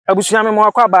abusuame mo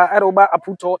akwa ba eroba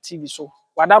APUUTOO TV so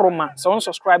wada roma so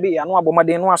subscribe ya no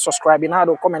abomaden no subscribe na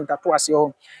do comment to ase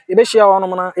ho e be share ono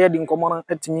na e di nkomo na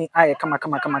atimi aye kama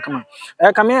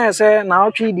kame say na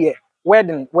otwi de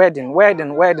wedding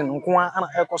nko ana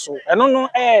ekoso eno no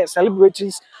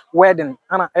celebrities wedding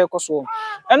ana ekoso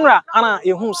enra ana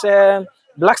ehu say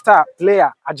Black Star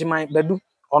player Ajiman Badu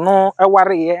ono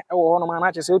eware ye ewo hono ma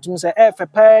na che se otumi se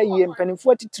efepa ye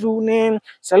mpanimfo atitru ne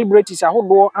celebrities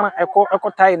ahodo ana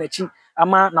ekotai na chi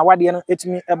ama na wade no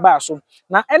etimi eba so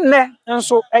na enne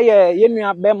enso eye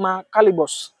yenua bema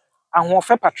Kalybos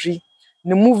ahofe patri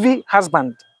ne movie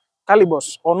husband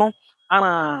Kalybos ono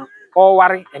ana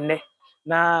oware enne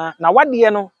na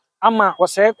wade no ama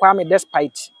Osei Kwame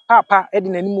despite papa edi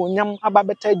nanim onyam aba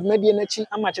beta dwumadie na chi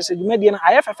ama chese dwumadie na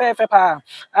ayefefefe pa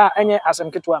enye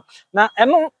asem ketwa na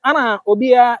eno ana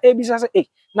obia ebisa se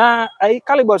na ai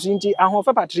Kalybos nti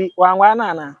ahofe patri wanwa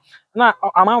na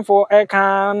amanfo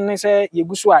eka ne se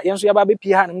yeguso a yenso yaba be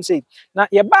pie ha nim sei na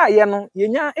ye ba ye no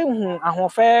yenya ehu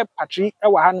ahofe patri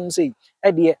ewa ha nim sei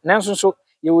ede nanso so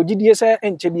ye wogidie se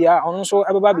enche bia ono so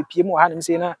abeba be pie mu ha nim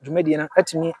sei na dwumadie na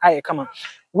atimi aye kama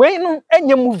we no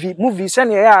enye movie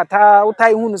sene ya ta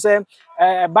utai hunu se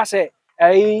ba se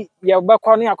ye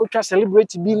obekọ ne akotwa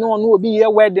celebrity bi no obi ye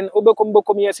wedding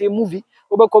obekom ye se movie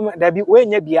obekom da bi we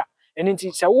nya bia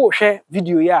enti se wo hwe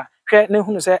video ya hwe ne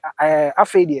hunu se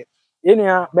afedie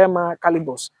yenua bema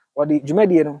Kalybos odi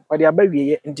dwumadie no odi abawie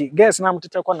ye enti guys na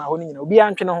mtete ko na ho nyina obi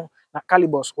antwe ne ho na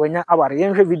Kalybos wanya aware ye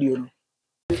hwe video no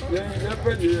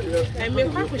me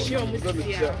kwa kushi o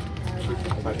musia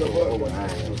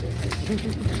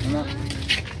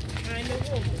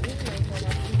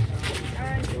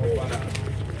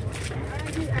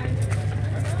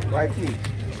Wifey,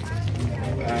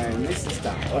 my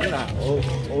sister,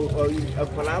 a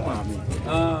Palama.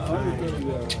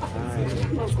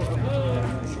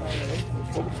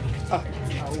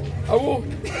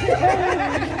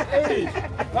 Hey,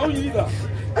 how you need that?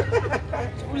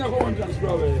 We are going to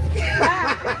destroy it.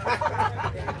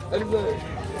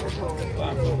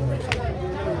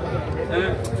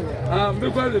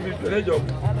 Because of the job,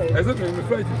 as if I'm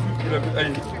afraid to do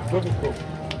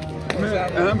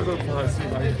I'm going to see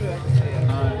my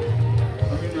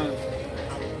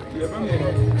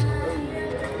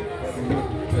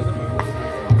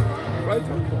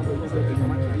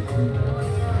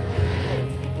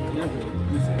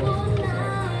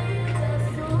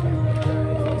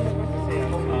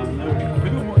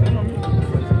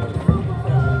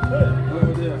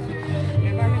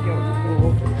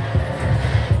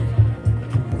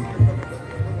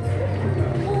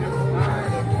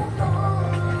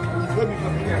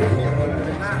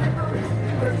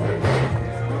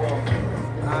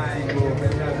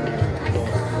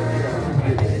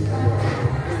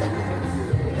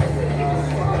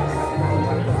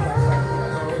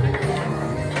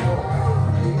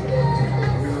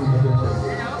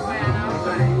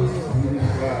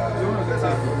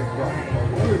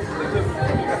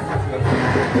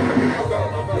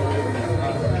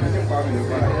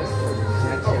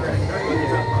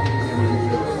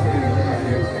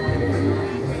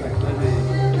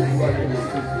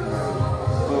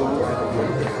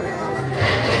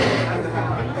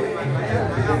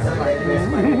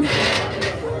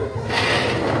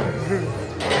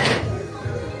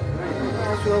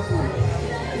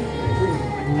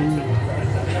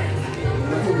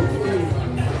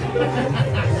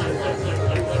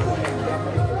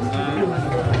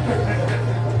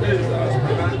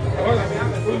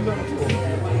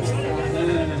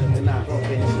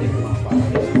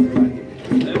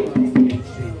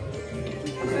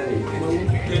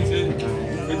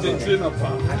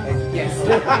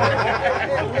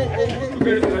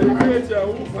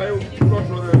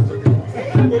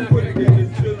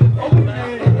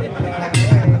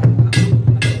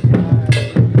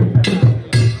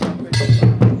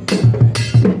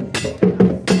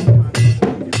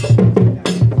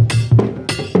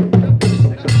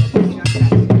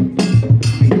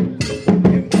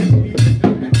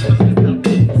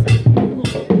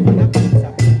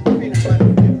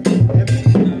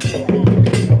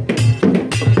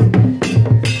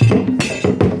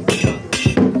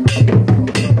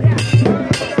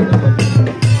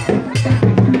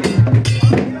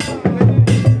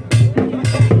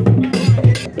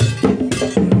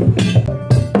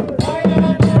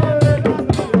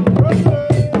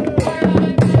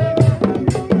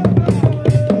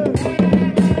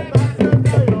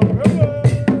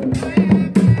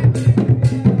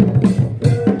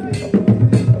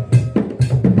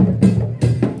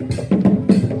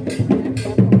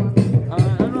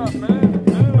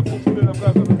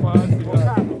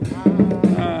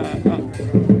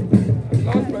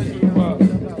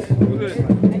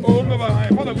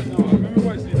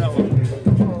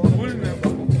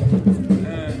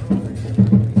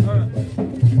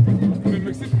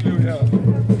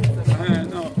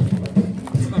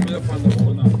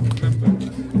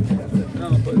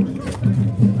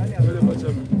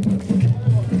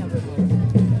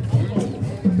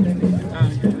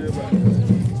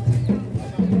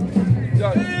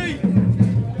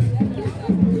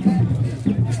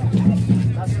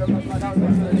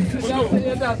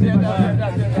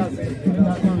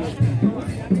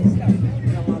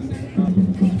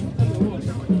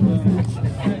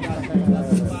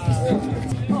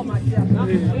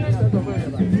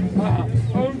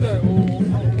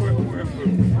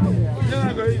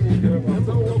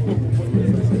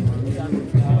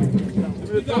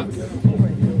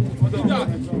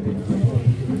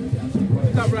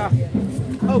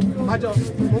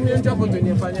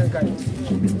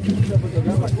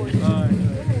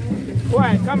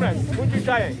Why, cameras? Would you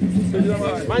try it?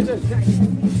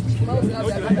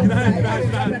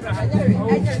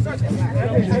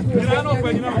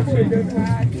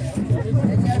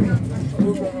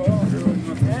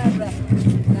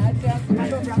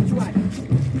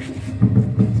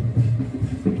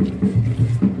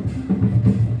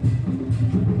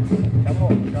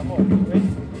 Come on.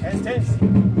 Intense.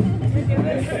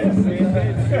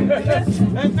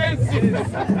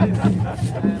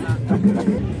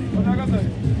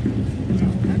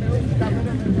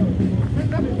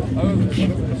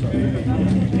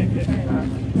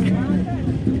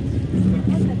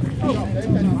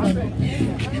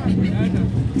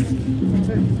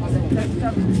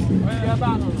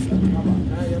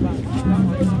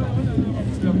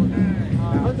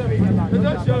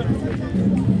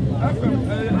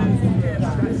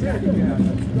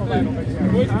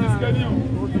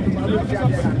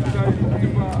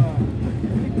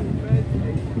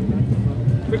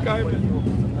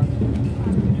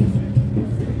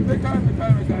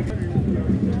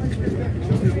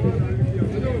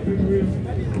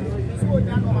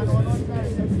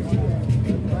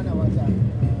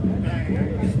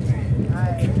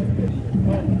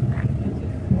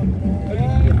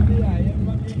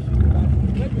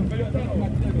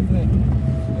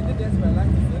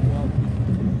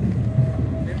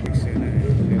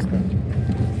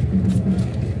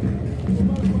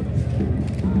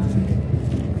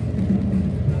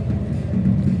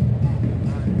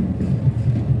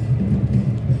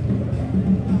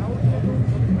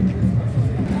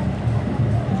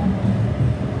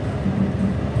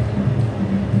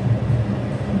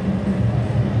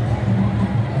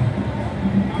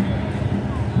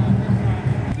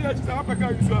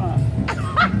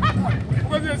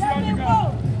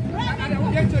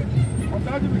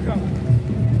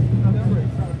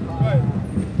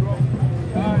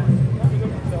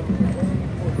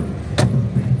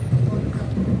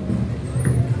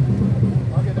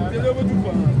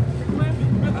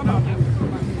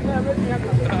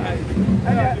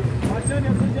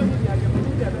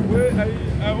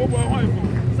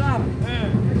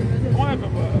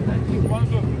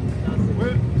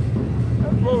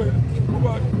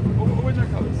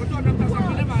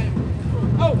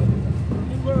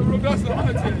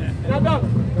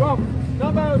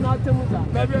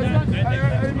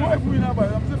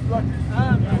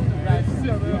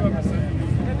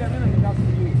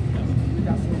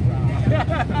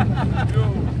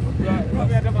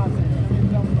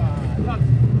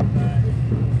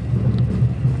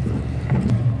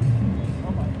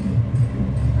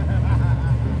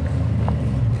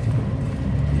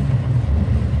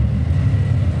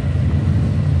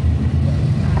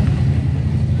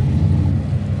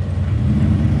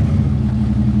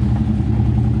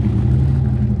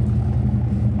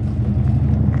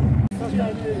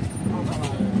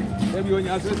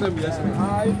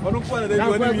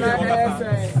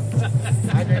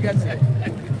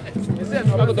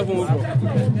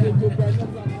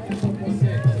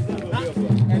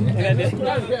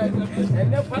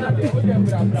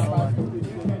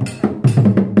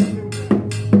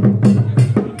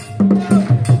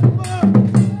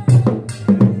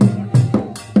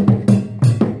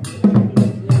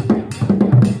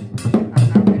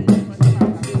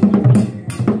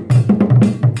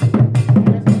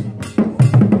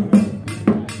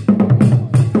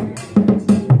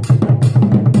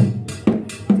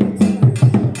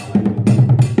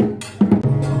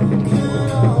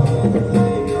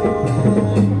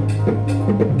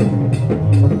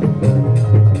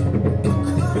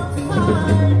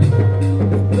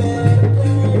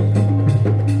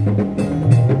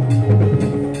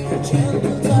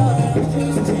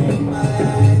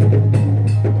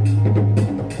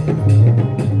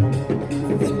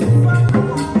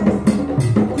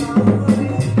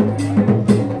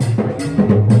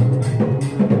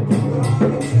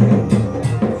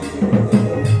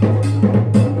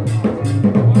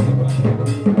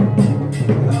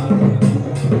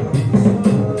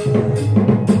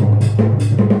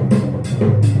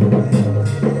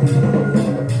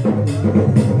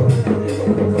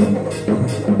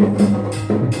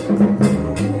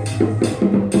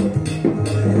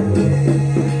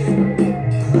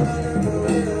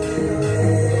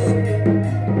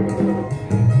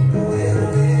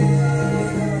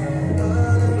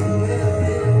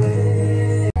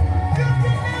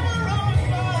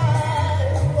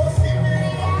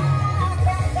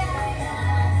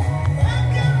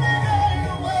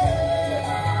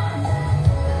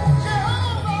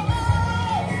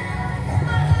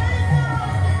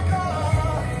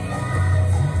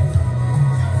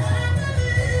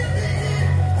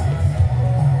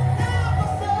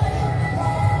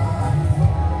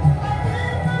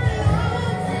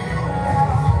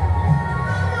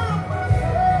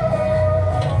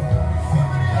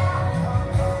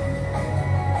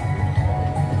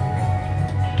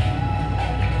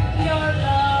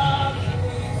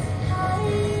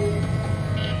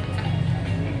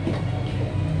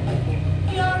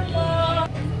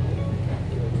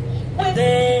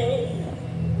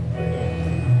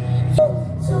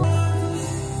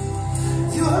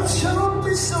 You have shown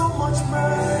me so much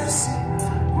mercy,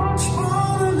 much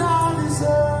more than I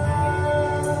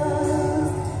deserve.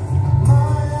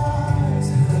 My eyes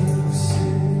have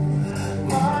seen,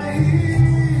 my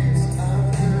ears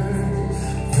have heard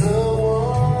the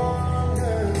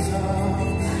wonders of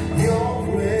your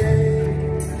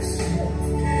grace.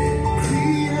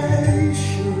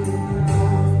 Creation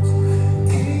comes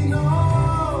in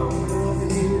all of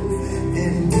you,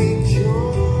 and we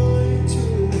joy to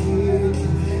hear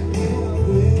your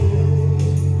praise.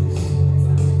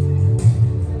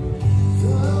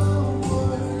 The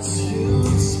words you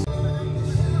speak.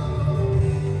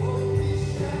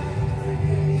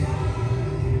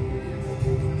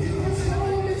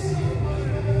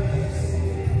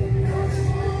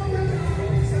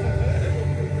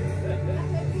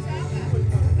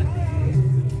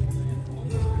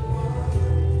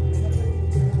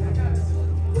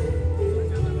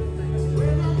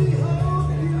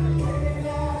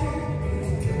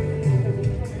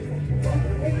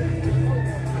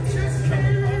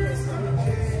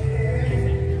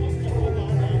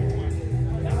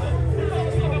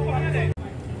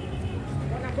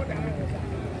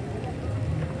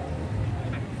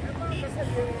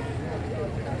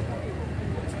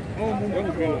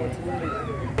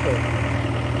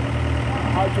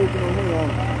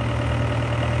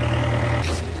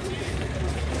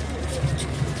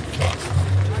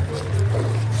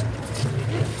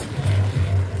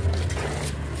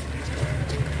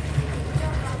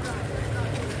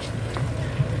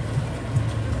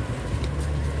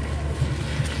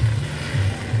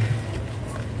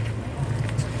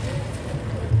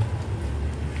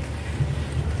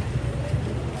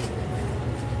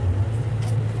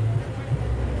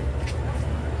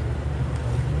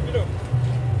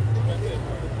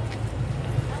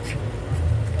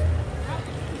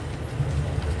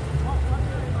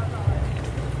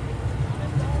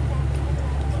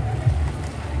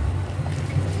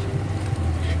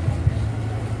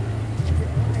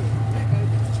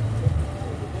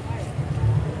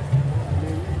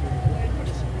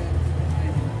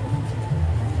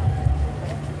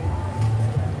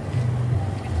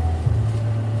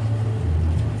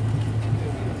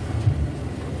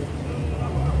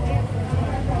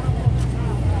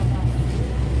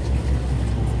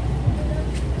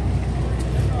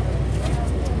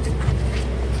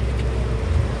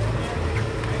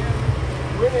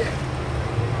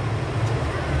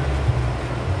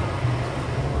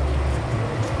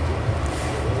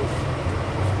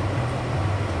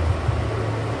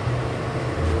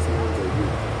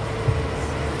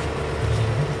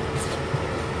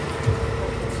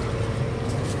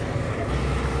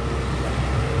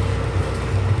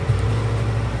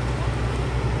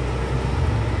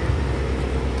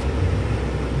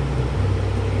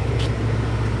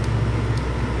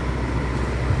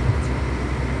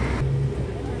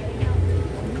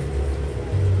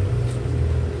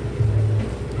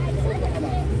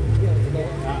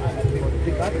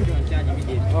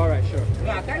 All right, sure.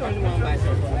 No, I carry only one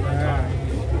bicycle.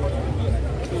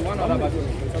 So one other bicycle.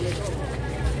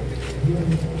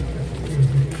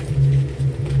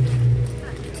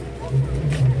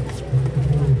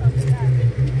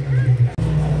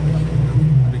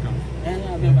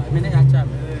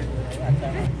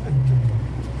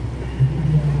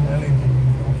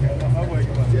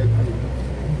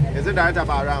 Is it that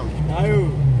about around?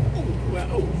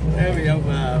 Well, there we have.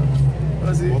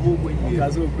 What's it?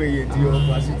 Because we're paying to your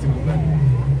capacity movement.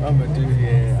 I'm going to do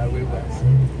the away bus.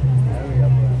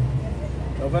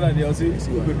 Papa, they also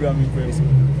go to me first.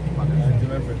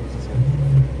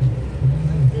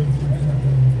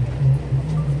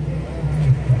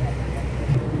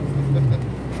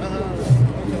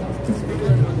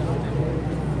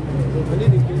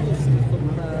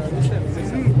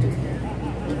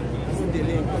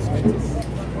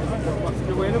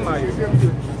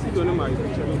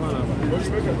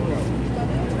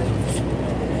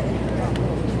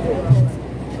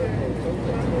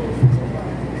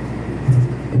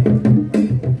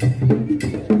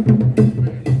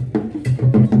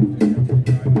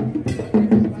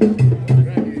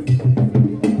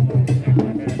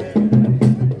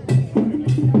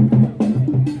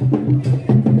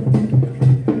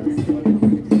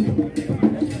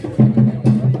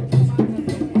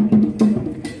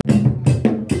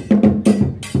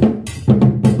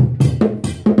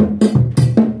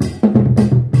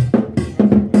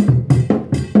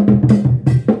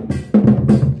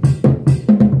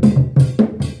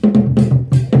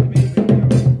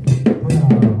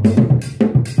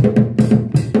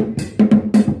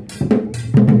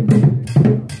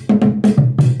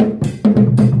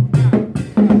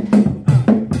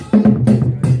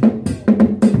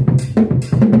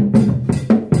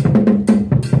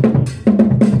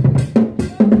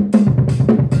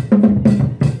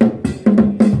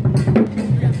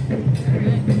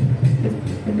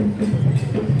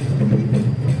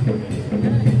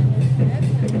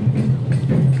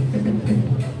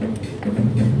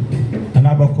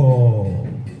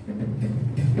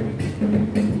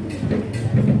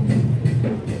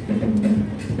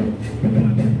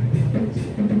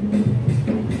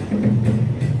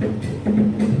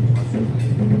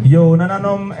 Yo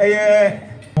nananom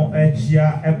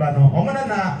chia ebano omana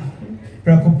na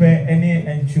prekope eni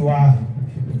enchua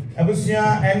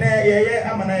abusua ene yeye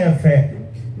amana yefe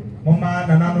mama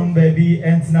nananom baby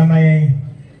entina mayen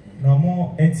no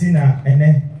mo entina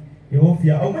ene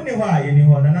yofia omani ho a yeni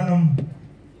ho nananom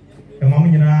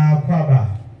emam nyina kwaba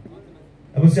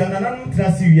abusua nananom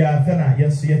trasi wia fe na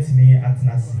yeso yetini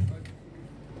atenasi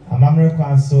amamre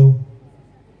kwanso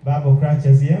babo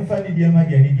crutches yemfa ni die ma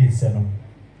die ni gese no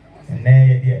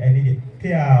ne ye ani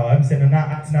pia am se na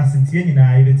atena sentie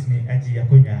nyina yebetimi agi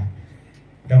yakonya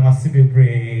damasi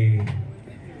bebre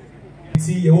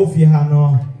ti ye ofie ha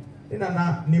no ina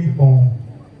na nimpon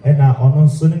ena ono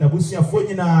so ne nabusuafo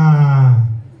nyina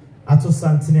ato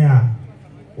santene a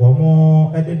wo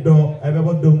mo ededo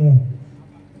ebebodomu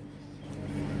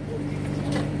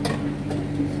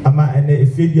ama ene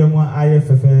efedia mu aye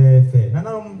fefefe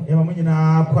nanam ye mamu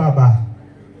nyina kwaba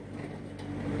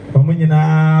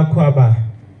Pamunyina kwaba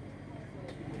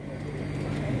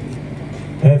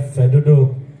efe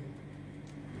dodo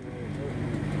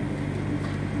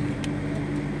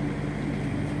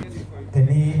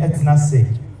teni etnase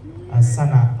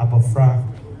asana abofra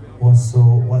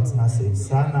wonso watnase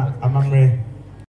sana amamre